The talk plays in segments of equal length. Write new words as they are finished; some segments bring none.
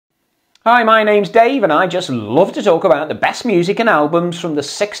Hi, my name's Dave and I just love to talk about the best music and albums from the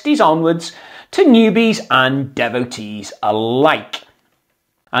 60s onwards to newbies and devotees alike.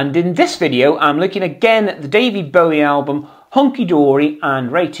 And in this video I'm looking again at the David Bowie album Hunky Dory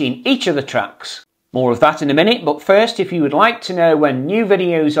and rating each of the tracks. More of that in a minute, but first, if you would like to know when new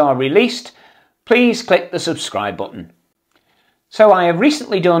videos are released, please click the subscribe button. So I have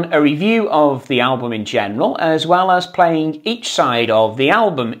recently done a review of the album in general, as well as playing each side of the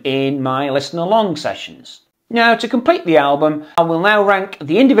album in my listen along sessions. Now, to complete the album, I will now rank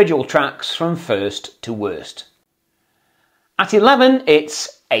the individual tracks from first to worst. At 11,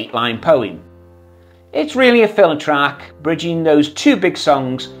 it's 8-Line Poem. It's really a filler track, bridging those two big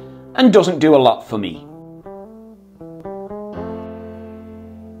songs, and doesn't do a lot for me.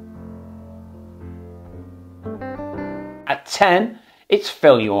 At 10, it's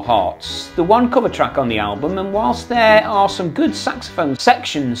Fill Your Hearts, the one cover track on the album, and whilst there are some good saxophone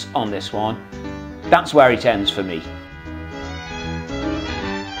sections on this one, that's where it ends for me.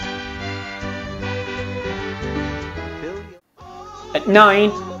 At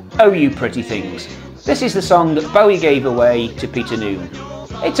 9, Oh You Pretty Things. This is the song that Bowie gave away to Peter Noone.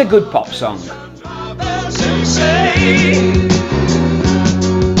 It's a good pop song.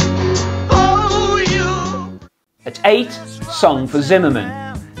 At 8, Song for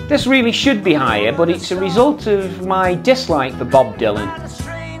Zimmerman. This really should be higher, but it's a result of my dislike for Bob Dylan.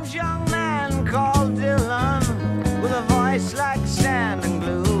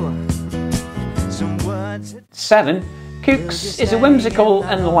 At 7, Kooks is a whimsical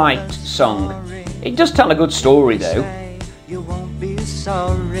and light song. It does tell a good story though. You won't be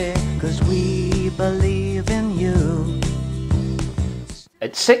sorry, 'cause we believe in you.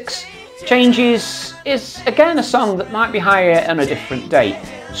 At 6, Changes is again a song that might be higher on a different day.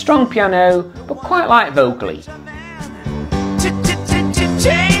 Strong piano, but quite light vocally.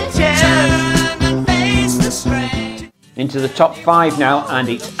 Into the top 5 now, and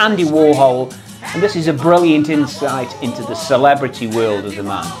it's Andy Warhol, and this is a brilliant insight into the celebrity world of the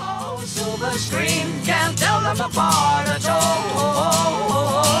man.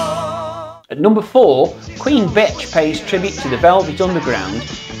 At number 4, Queen Bitch pays tribute to the Velvet Underground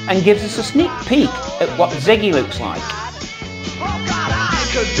and gives us a sneak peek at what Ziggy looks like.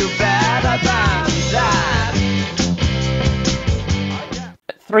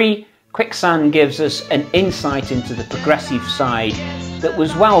 At 3, Quicksand gives us an insight into the progressive side that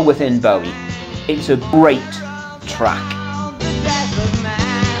was well within Bowie. It's a great track.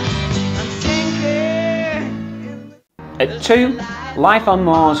 At 2, Life on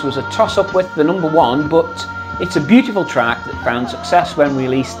Mars was a toss-up with the number 1, but it's a beautiful track that found success when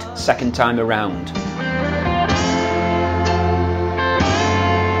released second time around.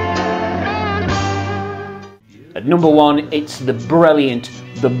 At number 1, it's the brilliant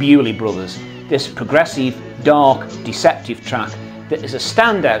The Bewley Brothers, this progressive, dark, deceptive track that is a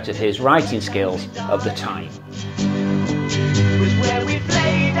standout of his writing skills of the time.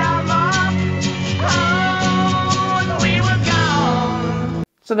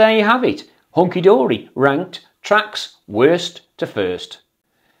 So there you have it, Hunky Dory, ranked tracks worst to first.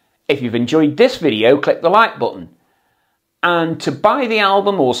 If you've enjoyed this video, click the like button. And to buy the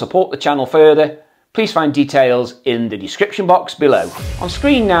album or support the channel further, please find details in the description box below. On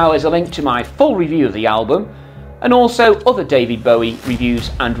screen now is a link to my full review of the album, and also other David Bowie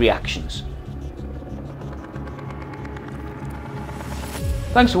reviews and reactions.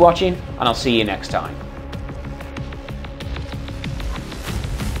 Thanks for watching, and I'll see you next time.